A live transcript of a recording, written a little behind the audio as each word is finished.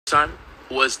time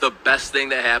was the best thing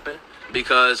that happened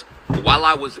because while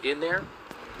I was in there,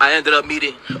 I ended up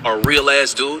meeting a real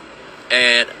ass dude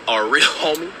and a real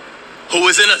homie who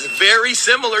was in a very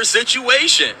similar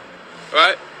situation,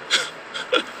 right?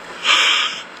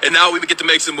 And now we get to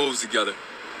make some moves together,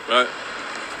 right?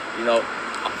 You know,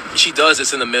 she does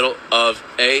this in the middle of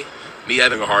A, me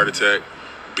having a heart attack,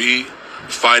 B,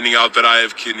 finding out that I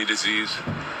have kidney disease,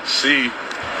 C,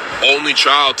 only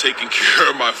child taking care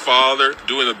of my father,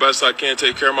 doing the best I can to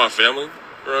take care of my family,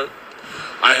 right?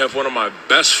 I have one of my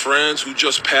best friends who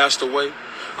just passed away.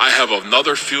 I have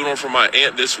another funeral for my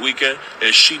aunt this weekend,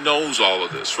 and she knows all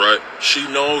of this, right? She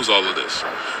knows all of this.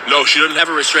 No, she doesn't have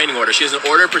a restraining order. She has an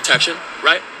order of protection,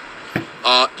 right?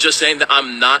 Just saying that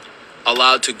I'm not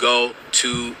allowed to go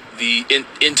to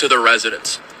into the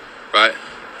residence, right?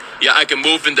 Yeah, I can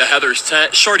move into Heather's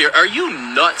tent. Shorty, are you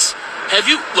nuts?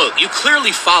 Look, you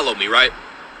clearly follow me, right?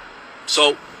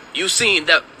 So you've seen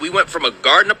that we went from a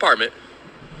garden apartment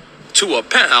to a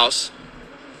penthouse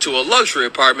to a luxury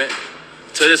apartment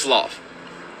to this loft.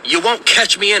 You won't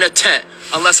catch me in a tent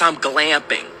unless I'm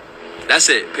glamping. That's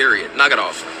it, period. Knock it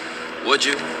off. Would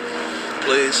you?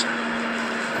 Please.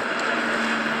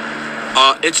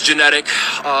 It's genetic.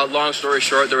 Long story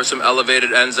short, there were some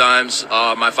elevated enzymes.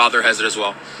 My father has it as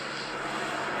well.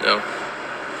 No.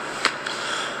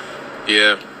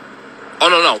 Yeah. Oh,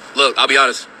 no. Look, I'll be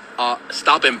honest.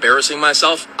 Stop embarrassing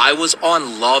myself. I was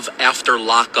on Love After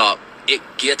Lockup. It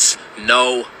gets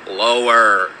no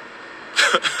lower.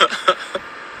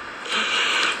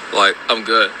 Like, I'm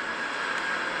good.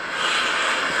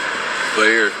 But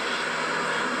here.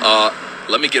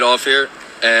 Let me get off here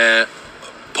and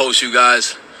post you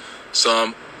guys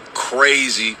some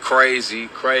crazy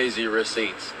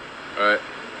receipts. All right.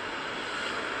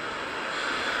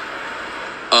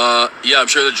 Yeah, I'm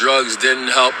sure the drugs didn't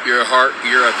help your heart.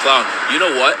 You're a clown. You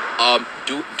know what?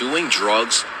 Doing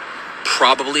drugs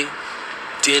probably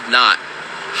did not.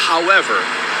 However,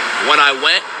 when I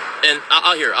went, and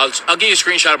I'll give you a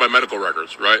screenshot of my medical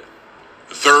records, right?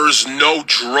 There's no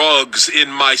drugs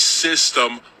in my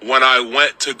system when I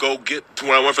went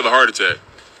for the heart attack.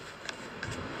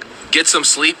 Get some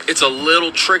sleep. It's a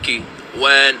little tricky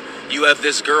when you have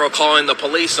this girl calling the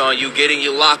police on you, getting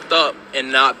you locked up,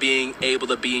 and not being able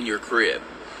to be in your crib.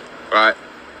 Right?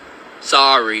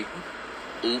 Sorry.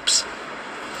 Oops.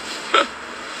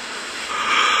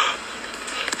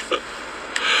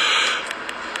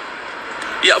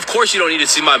 Yeah, of course you don't need to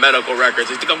see my medical records.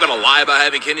 You think I'm going to lie about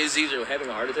having kidney disease or having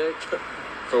a heart attack?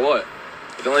 For what?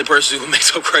 The only person who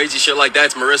makes up crazy shit like that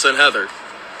is Marissa and Heather.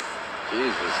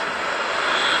 Jesus.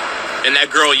 And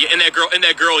that girl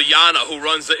Yana who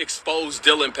runs the Exposed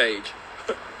Dylan page.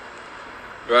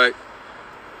 Right?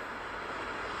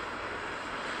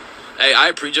 Hey, I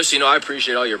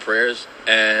appreciate all your prayers,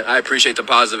 and I appreciate the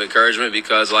positive encouragement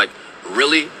because, like,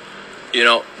 really,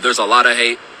 there's a lot of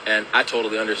hate, and I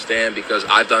totally understand because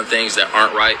I've done things that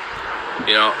aren't right.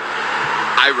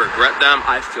 I regret them.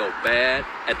 I feel bad.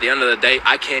 At the end of the day,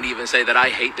 I can't even say that I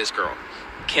hate this girl.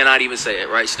 Cannot even say it,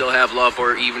 right? Still have love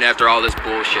for her even after all this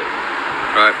bullshit,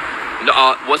 right?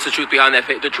 What's the truth behind that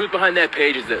page? The truth behind that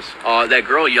page is this. That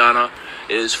girl, Yana,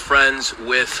 is friends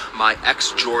with my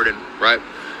ex, Jordan, right?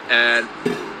 And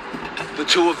the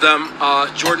two of them,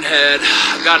 Jordan had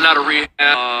gotten out of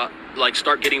rehab,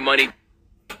 start getting money,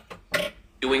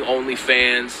 doing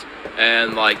OnlyFans,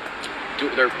 and,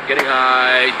 they're getting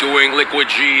high, doing Liquid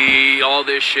G, all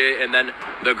this shit. And then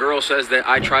the girl says that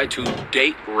I tried to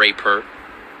date rape her,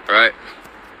 right?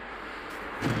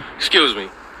 Excuse me.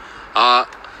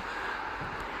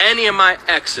 Any of my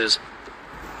exes,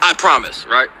 I promise,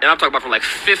 right? And I'm talking about from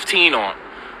 15 on,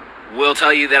 will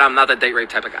tell you that I'm not the date rape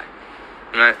type of guy,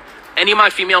 right? Any of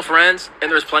my female friends, and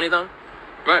there's plenty of them,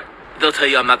 right? They'll tell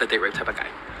you I'm not the date rape type of guy.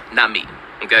 Not me,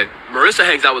 okay? Marissa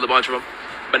hangs out with a bunch of them,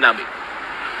 but not me,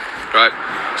 right?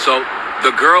 So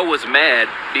the girl was mad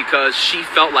because she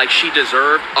felt like she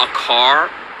deserved a car,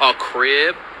 a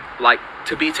crib,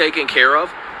 to be taken care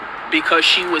of because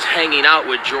she was hanging out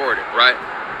with Jordan, right?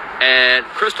 And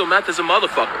crystal meth is a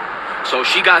motherfucker. So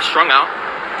she got strung out,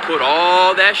 put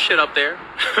all that shit up there,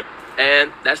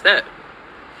 and that's that.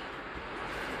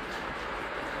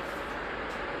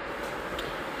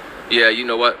 Yeah, you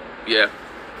know what? Yeah,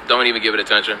 don't even give it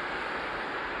attention.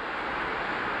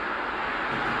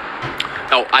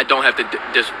 Oh, I don't have to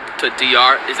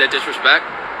DR. Is that disrespect?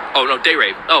 Oh, no, date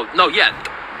rape. Oh, no, yeah.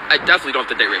 I definitely don't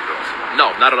have to date rape girls.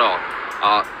 No, not at all.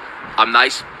 I'm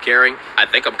nice, caring. I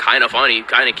think I'm kind of funny,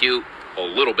 kind of cute, a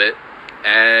little bit.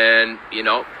 And,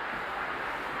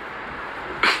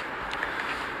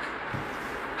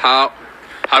 how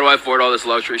do I afford all this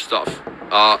luxury stuff?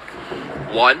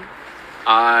 One,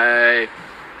 I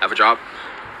have a job.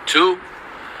 2,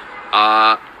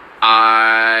 I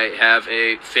have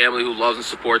a family who loves and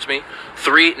supports me.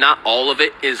 3, not all of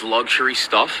it is luxury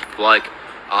stuff. Like,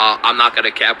 I'm not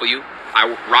gonna cap with you. I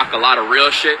rock a lot of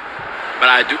real shit, but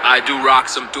I do rock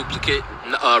some duplicate,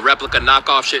 replica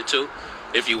knockoff shit too.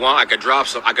 If you want, I could drop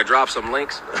some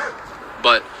links,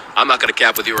 but I'm not gonna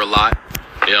cap with you or lie,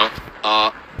 you know.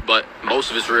 But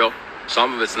most of it's real,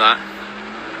 some of it's not.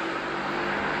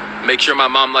 Make sure my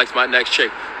mom likes my next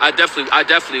chick. I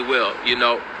definitely will. You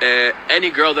know, any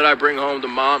girl that I bring home to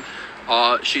mom,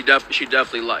 she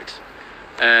definitely likes.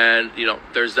 And you know,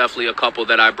 there's definitely a couple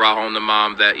that I brought home to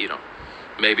mom that, you know,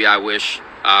 maybe I wish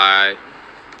I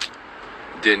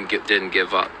didn't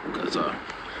give up, because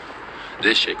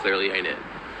this shit clearly ain't it.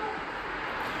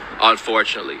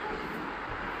 Unfortunately.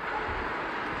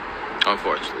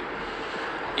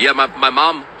 Yeah, my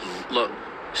mom, look,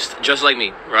 just like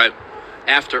me, right?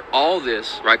 After all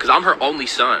this, right? Because I'm her only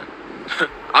son.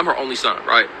 I'm her only son,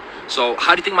 right? So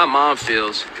how do you think my mom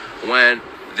feels when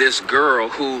this girl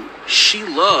who she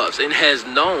loves and has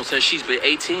known since she's been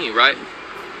 18, right,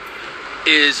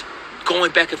 is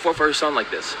going back and forth for her son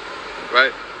like this,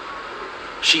 right?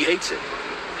 She hates it.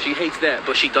 She hates that,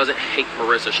 but she doesn't hate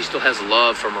Marissa. She still has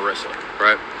love for Marissa,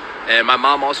 right? And my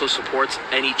mom also supports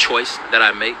any choice that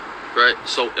I make, right?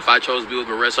 So if I chose to be with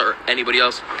Marissa or anybody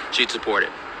else, she'd support it.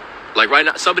 Like right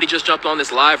now, somebody just jumped on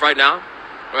this live right now,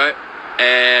 right?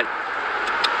 And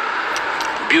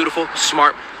beautiful,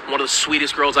 smart, one of the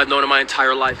sweetest girls I've known in my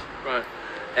entire life, right?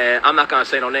 And I'm not gonna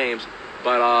say no names,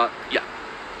 but yeah,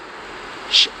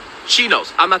 she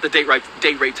knows I'm not the date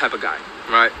rape type of guy,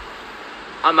 right?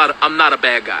 I'm not a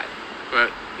bad guy,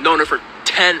 right? Known her for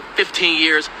 10, 15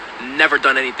 years, never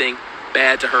done anything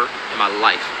bad to her in my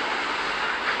life.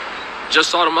 Just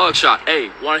saw the mugshot.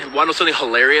 Hey, want to know something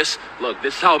hilarious? Look,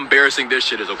 this is how embarrassing this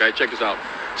shit is, okay? Check this out.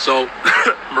 So,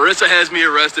 Marissa has me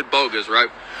arrested bogus, right?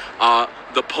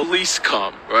 The police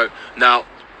come, right? Now,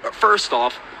 first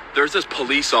off, there's this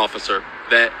police officer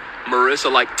that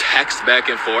Marissa, like, texts back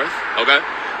and forth, okay?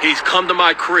 He's come to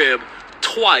my crib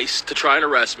twice to try and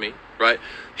arrest me, right?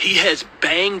 He has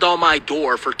banged on my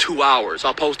door for 2 hours.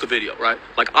 I'll post a video, right?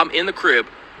 Like, I'm in the crib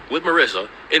with Marissa,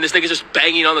 and this nigga's just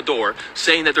banging on the door,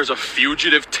 saying that there's a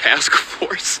fugitive task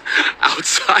force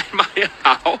outside my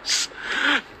house.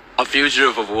 A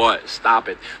fugitive of what? Stop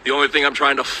it. The only thing I'm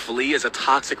trying to flee is a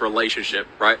toxic relationship,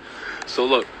 right? So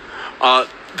look,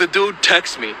 the dude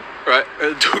texts me, right?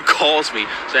 The dude calls me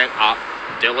saying,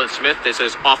 Dylan Smith, this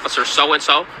is Officer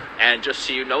so-and-so, and just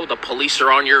so you know, the police are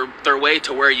on their way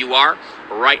to where you are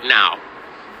right now.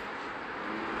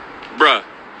 Bruh.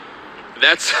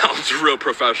 That sounds real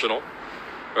professional,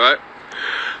 right?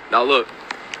 Now look,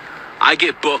 I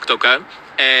get booked, okay?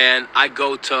 And I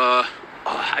go to,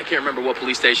 I can't remember what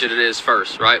police station it is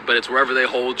first, right? But it's wherever they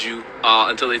hold you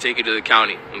until they take you to the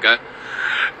county, okay?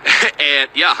 And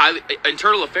yeah,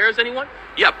 internal affairs, anyone?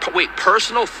 Yeah,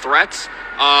 personal threats,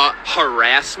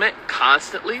 harassment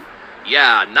constantly.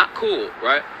 Yeah, not cool,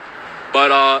 right?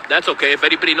 But that's okay. If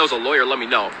anybody knows a lawyer, let me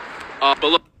know. But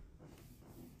look.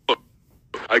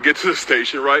 I get to the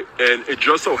station, right, and it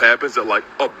just so happens that like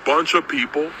a bunch of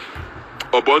people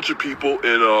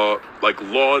in like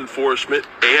law enforcement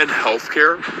and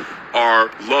healthcare are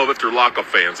Love After Lockup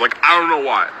fans. Like, I don't know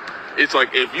why. It's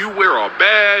like if you wear a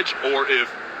badge or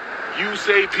if you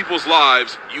save people's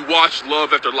lives, you watch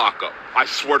Love After Lockup. I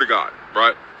swear to God,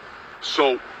 right?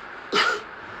 So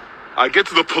I get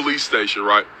to the police station,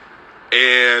 right,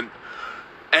 and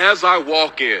as I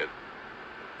walk in,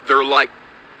 they're like,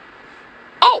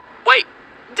 "Oh, wait,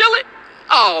 Dylan?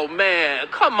 Oh, man,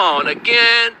 come on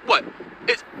again. What?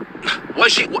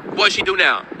 What'd she do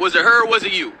now? Was it her or was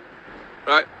it you?"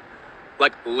 Right?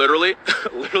 Like, literally,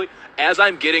 as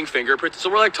I'm getting fingerprints, so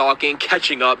we're like talking,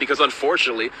 catching up, because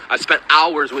unfortunately, I spent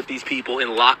hours with these people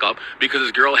in lockup because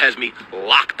this girl has me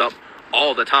locked up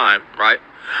all the time, right?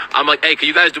 I'm like, "Hey, can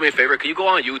you guys do me a favor? Can you go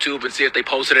on YouTube and see if they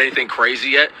posted anything crazy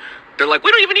yet?" They're like,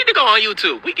 "We don't even need to go on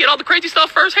YouTube. We get all the crazy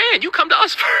stuff firsthand. You come to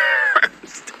us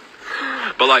first."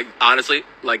 But like, honestly,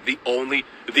 like the only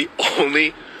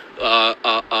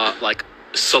like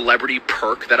celebrity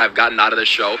perk that I've gotten out of this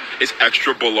show is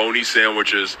Extra bologna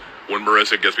sandwiches when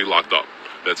Marissa gets me locked up.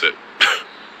 That's it.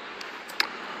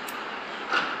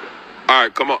 All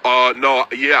right, come on. No,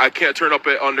 yeah, I can't turn up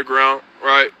at Underground,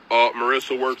 right?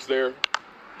 Marissa works there.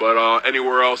 But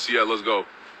anywhere else, yeah, let's go.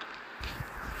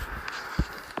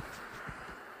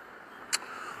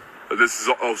 This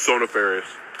is so nefarious.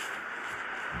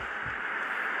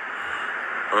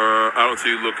 I don't see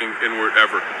you looking inward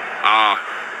ever.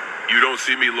 You don't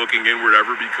see me looking inward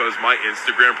ever because my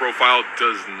Instagram profile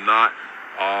does not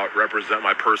represent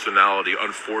my personality.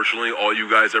 Unfortunately, all you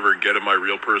guys ever get of my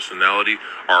real personality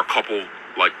are a couple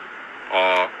like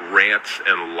rants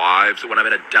and lives when I'm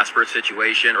in a desperate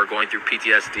situation or going through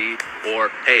PTSD, or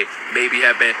hey, maybe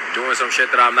have been doing some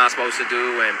shit that I'm not supposed to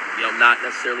do and not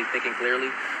necessarily thinking clearly.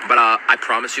 But I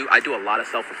promise you, I do a lot of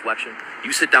self-reflection.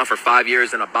 You sit down for 5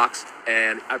 years in a box,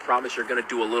 and I promise you're gonna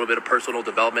do a little bit of personal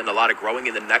development and a lot of growing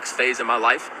in the next phase in my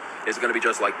life. Is gonna be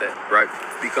just like that, right?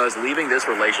 Because leaving this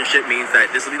relationship means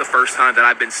that this will be the first time that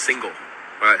I've been single,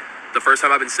 right? The first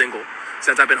time I've been single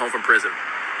since I've been home from prison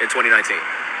in 2019.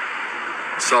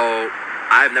 So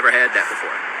I've never had that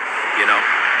before,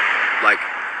 like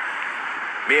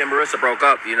me and Marissa broke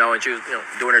up, and she was,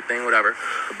 doing her thing, whatever.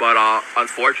 But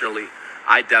unfortunately,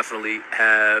 I definitely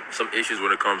have some issues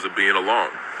when it comes to being alone.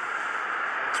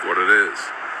 It's what it is,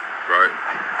 right?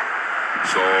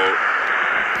 So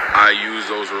I use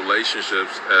those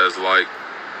relationships as like,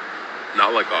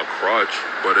 not like a crutch,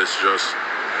 but it's just,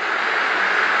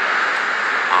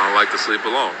 I don't like to sleep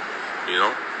alone,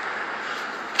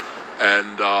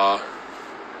 And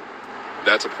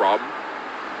that's a problem,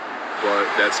 but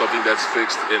that's something that's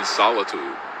fixed in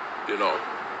solitude,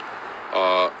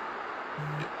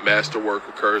 Masterwork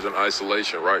occurs in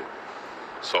isolation, right?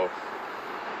 So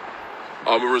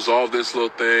I'm gonna resolve this little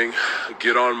thing,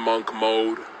 get on monk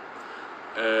mode,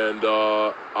 and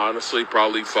honestly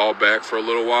probably fall back for a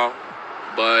little while.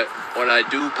 But when I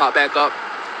do pop back up,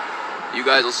 you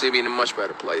guys will see me in a much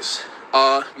better place.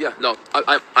 I'm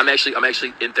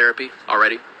actually in therapy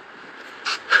already.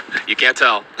 You can't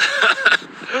tell.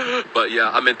 But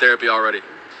yeah, I'm in therapy already.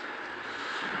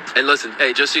 And listen,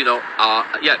 hey, just so you know,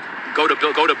 go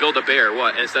to Build a Bear,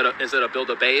 what, instead of Build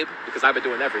a Babe? Because I've been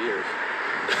doing that for years.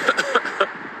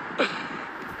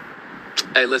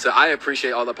 Hey, listen, I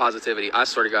appreciate all the positivity. I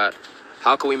swear to God,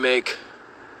 how can we make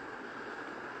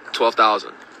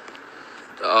 12,000?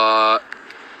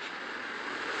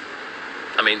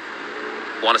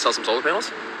 Want to sell some solar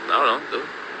panels? I don't know, dude.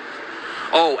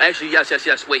 Oh, actually,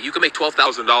 yes. Wait, you can make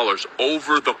 $12,000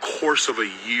 over the course of a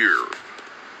year,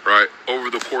 right? Over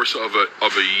the course of a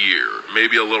year,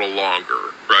 maybe a little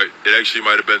longer, right? It actually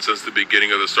might have been since the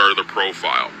beginning of the start of the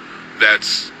profile.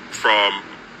 That's from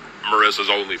Marissa's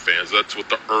OnlyFans. That's what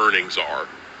the earnings are,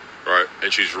 right?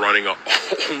 And she's running a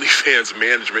OnlyFans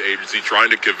management agency trying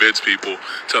to convince people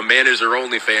to manage their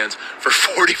OnlyFans for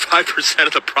 45%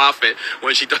 of the profit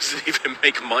when she doesn't even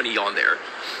make money on there.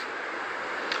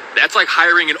 That's like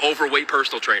hiring an overweight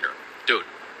personal trainer. Dude,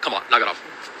 come on, knock it off.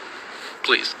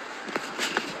 Please.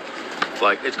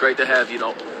 Like, it's great to have,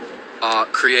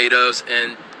 creatives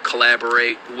and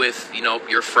collaborate with,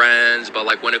 your friends. But,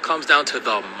 like, when it comes down to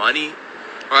the money,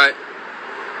 right,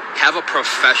 have a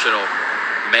professional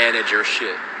manage your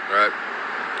shit, right?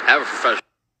 Have a professional.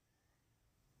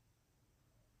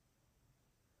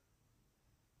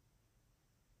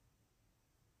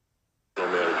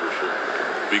 Manage your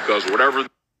shit. Because whatever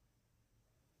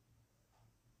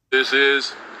this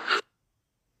is,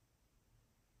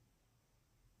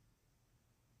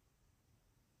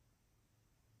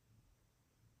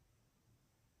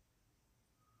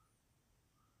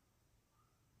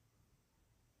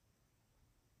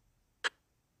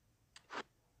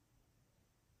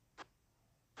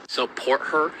 support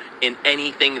her in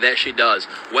anything that she does,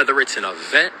 whether it's an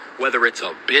event, whether it's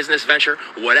a business venture,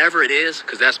 whatever it is,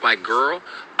 because that's my girl.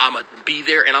 I'm gonna be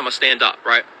there and I'm gonna stand up,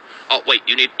 right? Oh, wait,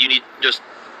 you need just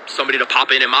somebody to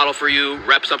pop in and model for you,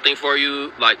 rep something for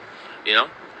you, like,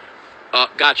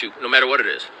 got you, no matter what it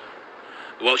is.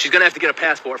 Well, she's gonna have to get a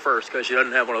passport first because she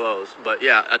doesn't have one of those. But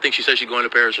yeah, I think she said she's going to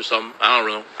Paris or something. I don't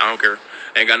know. I don't care.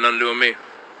 Ain't got nothing to do with me.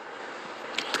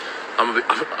 I'm gonna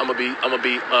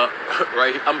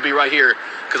be right here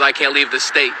because I can't leave the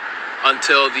state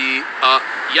until the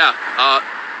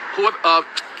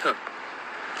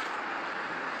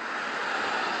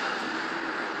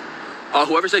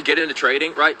whoever said get into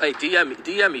trading, right? Hey,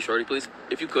 DM me, shorty, please,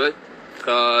 if you could,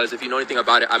 because if you know anything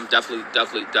about it, I'm definitely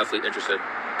interested,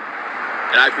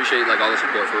 and I appreciate like all the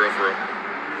support for real.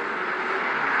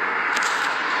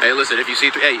 Hey, listen, if you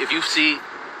see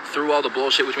through all the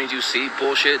bullshit, which means you see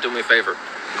bullshit, do me a favor.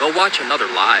 Go watch another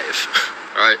live,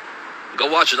 all right?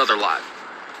 Go watch another live.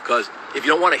 Because if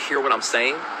you don't want to hear what I'm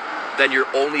saying, then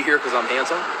you're only here because I'm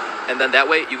handsome. And then that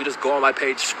way, you can just go on my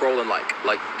page, scroll and like,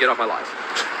 get off my live.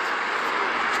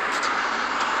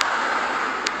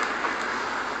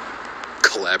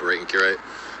 Collaborate and curate.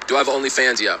 Do I have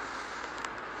OnlyFans? Yeah.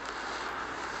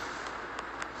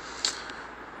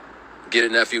 Get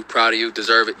it, nephew. Proud of you.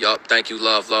 Deserve it. Yup. Thank you.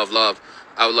 Love.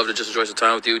 I would love to just enjoy some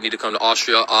time with you. Need to come to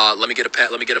Austria. Let me get a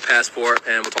passport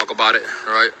and we'll talk about it.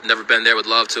 All right. Never been there. Would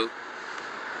love to.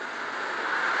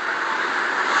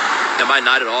 Am I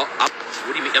not at all?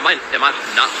 What do you mean? Am I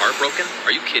not heartbroken?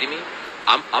 Are you kidding me?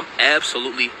 I'm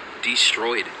absolutely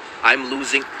destroyed. I'm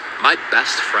losing my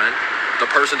best friend, the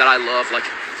person that I love like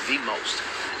the most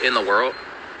in the world.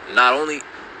 Not only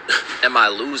am I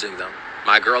losing them,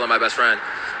 my girl and my best friend,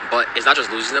 but it's not just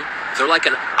losing them. They're like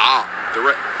they're an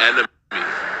enemy,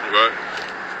 right?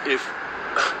 If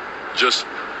just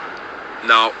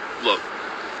now, look,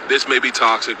 this may be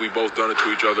toxic. We've both done it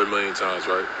to each other a million times,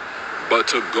 right? But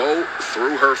to go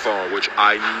through her phone, which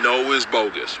I know is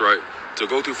bogus, right? To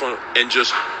go through phone and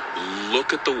just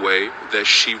look at the way that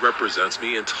she represents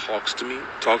me and talks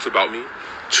about me,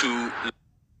 to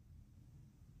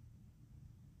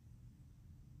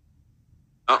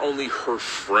not only her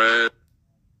friend,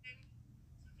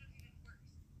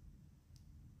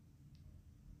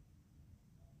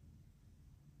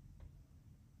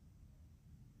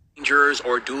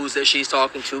 or dudes that she's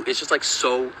talking to. It's just like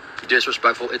so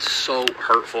disrespectful. It's so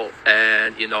hurtful,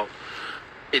 and it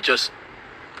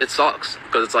sucks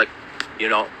because it's like,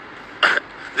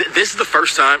 this is the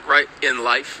first time, right, in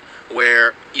life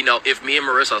where if me and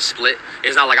Marissa split,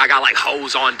 it's not like I got like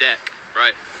hoes on deck,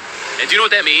 right? And do you know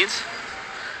what that means?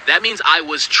 That means I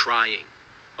was trying,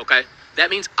 okay? That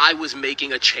means I was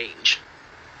making a change,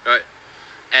 right?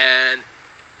 And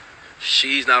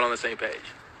she's not on the same page.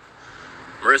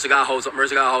 Marissa got hoes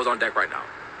on deck right now.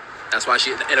 That's why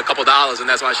she, and a couple dollars, and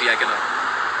that's why she acting up.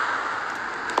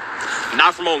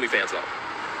 Not from OnlyFans, though.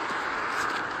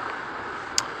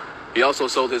 He also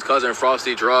sold his cousin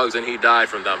Frosty drugs, and he died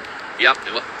from them. Yep,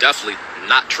 definitely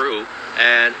not true.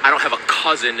 And I don't have a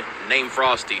cousin named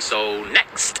Frosty, so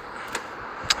next.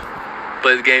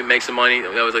 Play the game, make some money.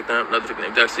 We always like that. Another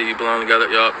name, Dexter, you belong together.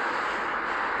 Yup.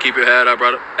 Keep your head up,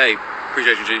 brother. Hey,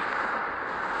 appreciate you, G.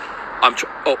 I'm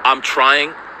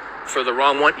trying for the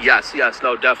wrong one. Yes,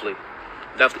 no, definitely.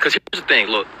 Because here's the thing,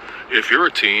 look. If you're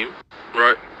a team,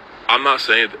 right? I'm not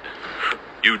saying that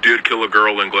you did kill a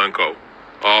girl in Glencoe.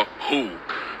 Who?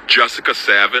 Jessica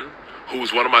Savin,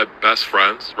 who's one of my best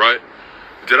friends, right?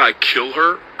 Did I kill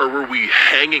her, or were we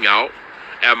hanging out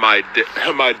at my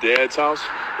dad's house,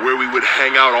 where we would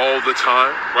hang out all the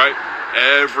time, right?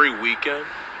 Every weekend,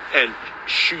 and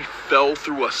she fell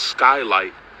through a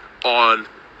skylight on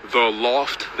the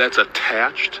loft that's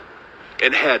attached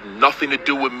and had nothing to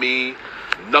do with me,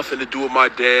 nothing to do with my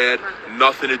dad,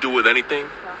 nothing to do with anything.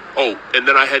 Oh, and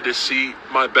then I had to see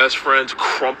my best friend's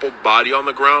crumpled body on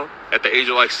the ground at the age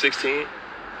of like 16.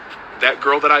 That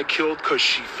girl that I killed because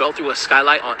she fell through a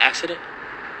skylight on accident.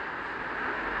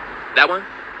 That one?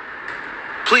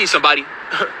 Please, somebody.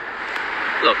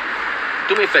 Look,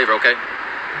 do me a favor, okay?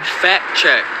 Fact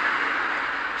check.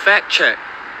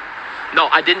 No,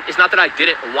 I didn't. It's not that I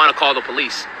didn't want to call the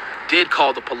police. Did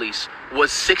call the police.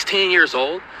 Was 16 years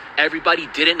old. Everybody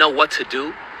didn't know what to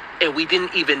do. And we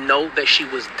didn't even know that she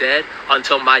was dead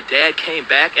until my dad came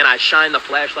back and I shined the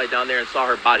flashlight down there and saw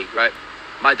her body, right?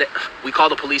 We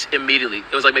called the police immediately.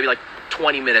 It was like maybe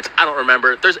 20 minutes. I don't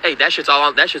remember. That shit's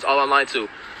all online too.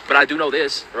 But I do know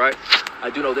this, right?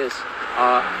 Even though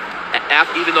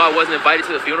I wasn't invited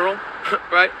to the funeral,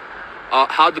 right?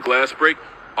 How'd the glass break?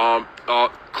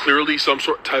 Clearly some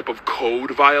type of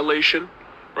code violation,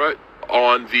 right?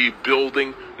 On the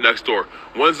building next door.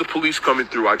 When's the police coming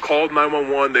through? I called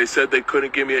 911. They said they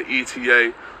couldn't give me an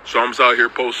ETA. So I'm just out here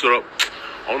posted up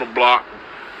on the block,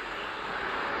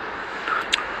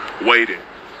 waiting.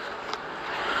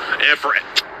 And for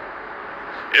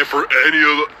any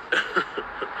of the,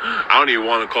 I don't even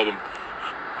want to call them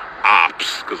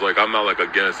ops, because I'm not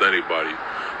against anybody.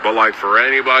 But for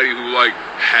anybody who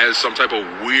has some type of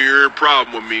weird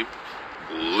problem with me,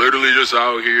 literally just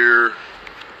out here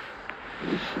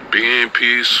being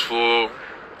peaceful.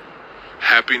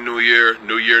 Happy New Year,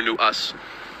 new us.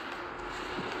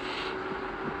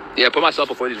 Yeah, put myself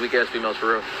before these weak ass females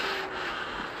for real.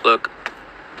 Look,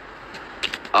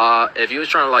 if you was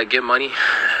trying to get money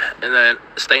and then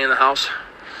stay in the house,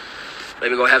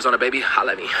 maybe go have on a baby,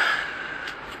 holla at me.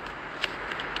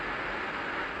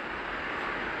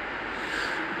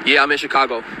 Yeah, I'm in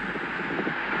Chicago.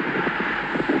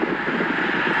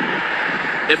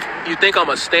 If you think I'm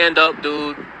a stand-up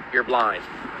dude, you're blind.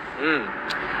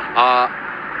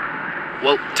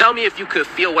 Well, tell me if you could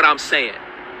feel what I'm saying.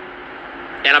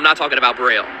 And I'm not talking about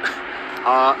Braille.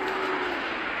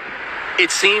 It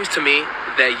seems to me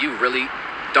that you really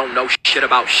don't know shit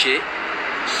about shit.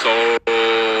 So,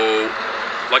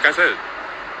 like I said,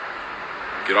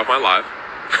 get off my live.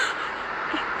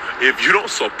 If you don't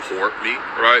support me,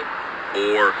 right,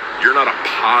 or you're not a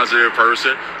positive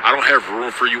person, I don't have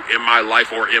room for you in my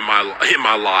life or in my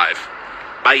life.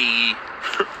 Bye.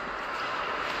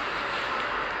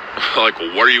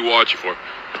 What are you watching for?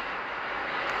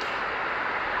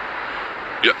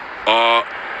 Yeah.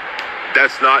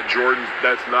 That's not Jordan's.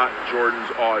 That's not Jordan's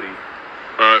Audi. All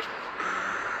right.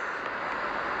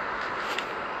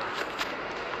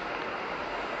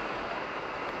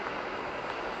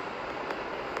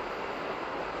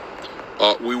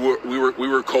 We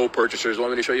were co-purchasers.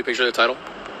 Want me to show you a picture of the title?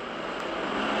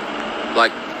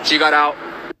 Like, she got out.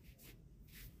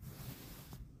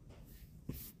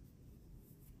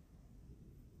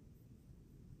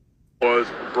 Was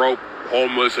broke,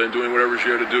 homeless, and doing whatever she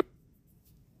had to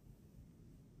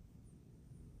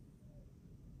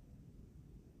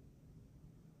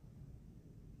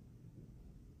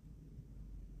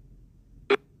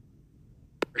do.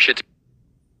 Shit.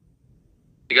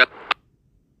 You got.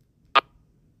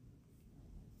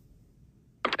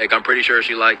 Like, I'm pretty sure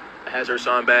she like has her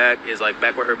son back, is like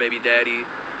back with her baby daddy,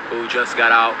 who just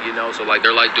got out, you know. So like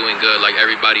they're like doing good, like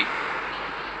everybody,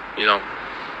 you know.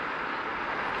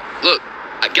 Look,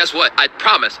 guess what? I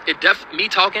promise, me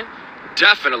talking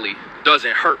definitely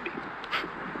doesn't hurt me,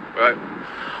 right?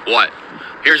 What?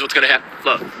 Here's what's gonna happen.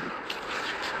 Look,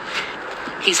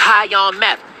 he's high on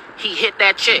meth. He hit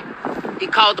that chick. He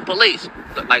called the police.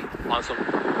 Like on some,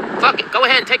 fuck it. Go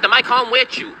ahead and take the mic home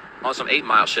with you. On some 8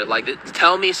 Mile shit. Like,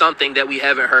 tell me something that we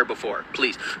haven't heard before,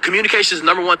 please. Communication is the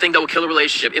number one thing that will kill a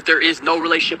relationship. If there is no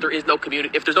relationship, there is no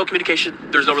if there's no communication,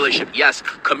 there's no relationship. Yes,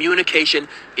 communication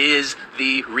is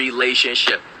the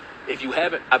relationship. If you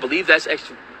haven't, I believe that's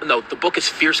no, the book is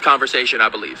Fierce Conversation, I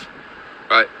believe.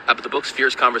 Right? The book's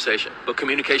Fierce Conversation. But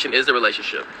communication is the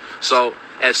relationship. So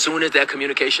as soon as that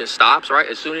communication stops, right?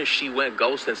 As soon as she went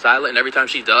ghost and silent, and every time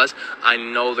she does, I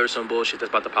know there's some bullshit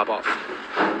that's about to pop off.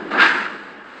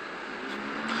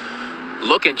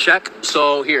 Look and check.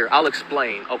 So here, I'll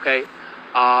explain, okay?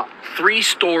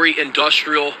 3-story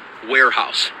industrial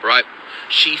warehouse, right?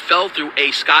 She fell through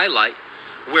a skylight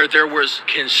where there was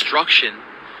construction,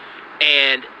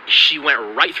 and she went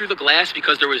right through the glass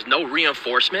because there was no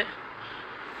reinforcement.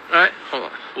 All right, hold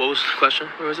on. What was the question?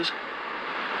 Where was this?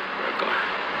 Where go?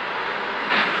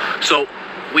 So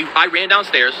I ran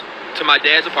downstairs to my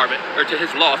dad's apartment, or to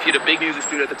his loft. He had a big music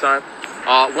studio at the time.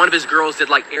 One of his girls did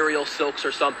like aerial silks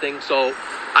or something. So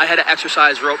I had an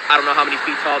exercise rope. I don't know how many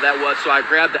feet tall that was. So I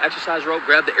grabbed the exercise rope,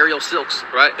 grabbed the aerial silks,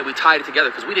 right? And we tied it together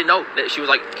because we didn't know that she was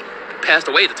like passed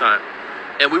away at the time.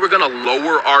 And we were going to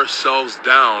lower ourselves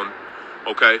down,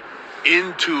 okay,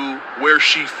 into where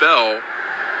she fell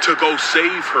to go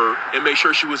save her and make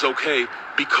sure she was okay,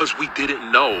 because we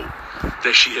didn't know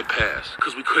that she had passed,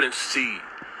 because we couldn't see,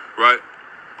 right?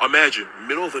 Imagine,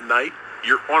 middle of the night,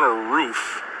 you're on a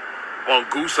roof on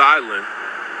Goose Island.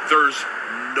 There's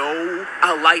no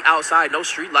light outside, no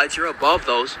street lights. You're above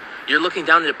those. You're looking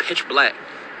down into pitch black,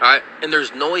 all right? And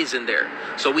there's noise in there.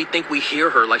 So we think we hear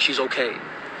her like she's okay.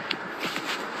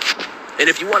 And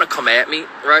if you want to come at me,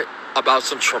 right, about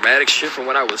some traumatic shit from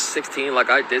when I was 16, like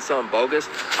I did something bogus,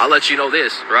 I'll let you know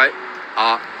this, right?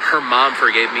 Her mom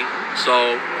forgave me.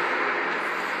 So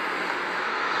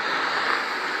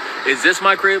is this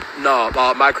my crib? No,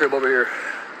 my crib over here.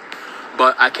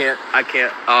 But I can't,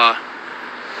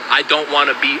 I don't want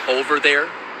to be over there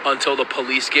until the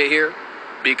police get here,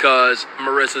 because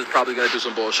Marissa's probably going to do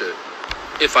some bullshit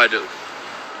if I do.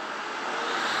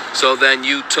 So then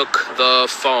you took the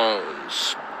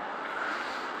phones.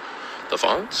 The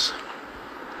phones?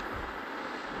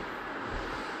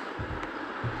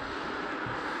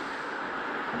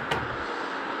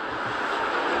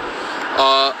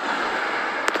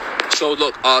 So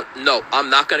look, no, I'm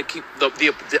not going to keep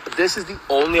this is the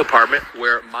only apartment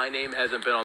where my name hasn't been on